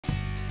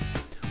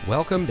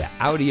Welcome to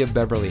Audi of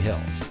Beverly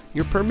Hills,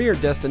 your premier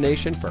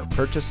destination for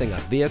purchasing a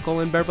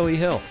vehicle in Beverly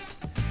Hills.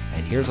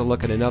 And here's a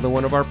look at another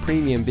one of our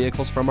premium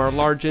vehicles from our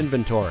large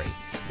inventory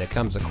that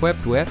comes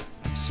equipped with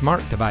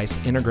smart device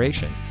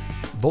integration,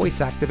 voice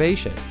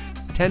activation,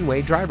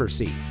 10-way driver's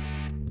seat,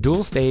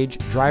 dual stage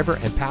driver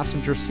and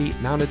passenger seat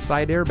mounted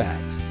side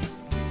airbags,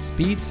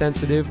 speed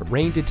sensitive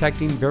rain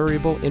detecting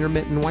variable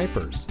intermittent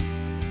wipers,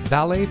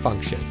 valet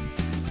function,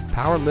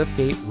 power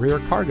liftgate rear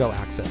cargo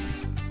access,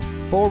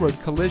 forward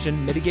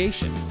collision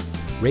mitigation,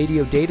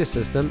 radio data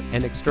system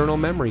and external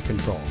memory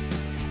control,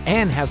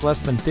 and has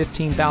less than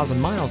 15,000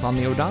 miles on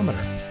the odometer.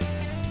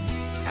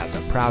 As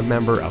a proud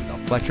member of the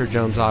Fletcher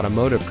Jones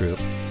Automotive Group,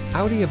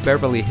 Audi of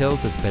Beverly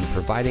Hills has been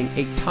providing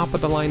a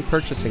top-of-the-line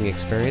purchasing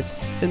experience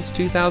since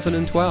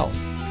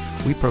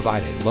 2012. We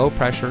provide a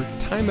low-pressure,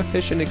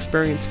 time-efficient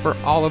experience for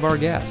all of our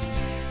guests,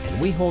 and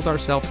we hold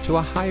ourselves to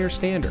a higher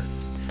standard.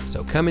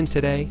 So come in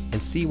today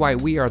and see why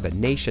we are the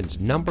nation's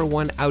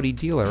 #1 Audi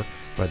dealer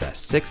for the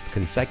 6th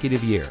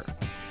consecutive year.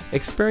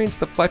 Experience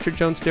the Fletcher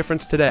Jones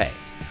difference today.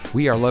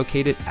 We are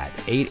located at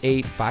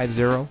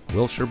 8850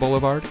 Wilshire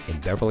Boulevard in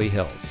Beverly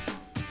Hills.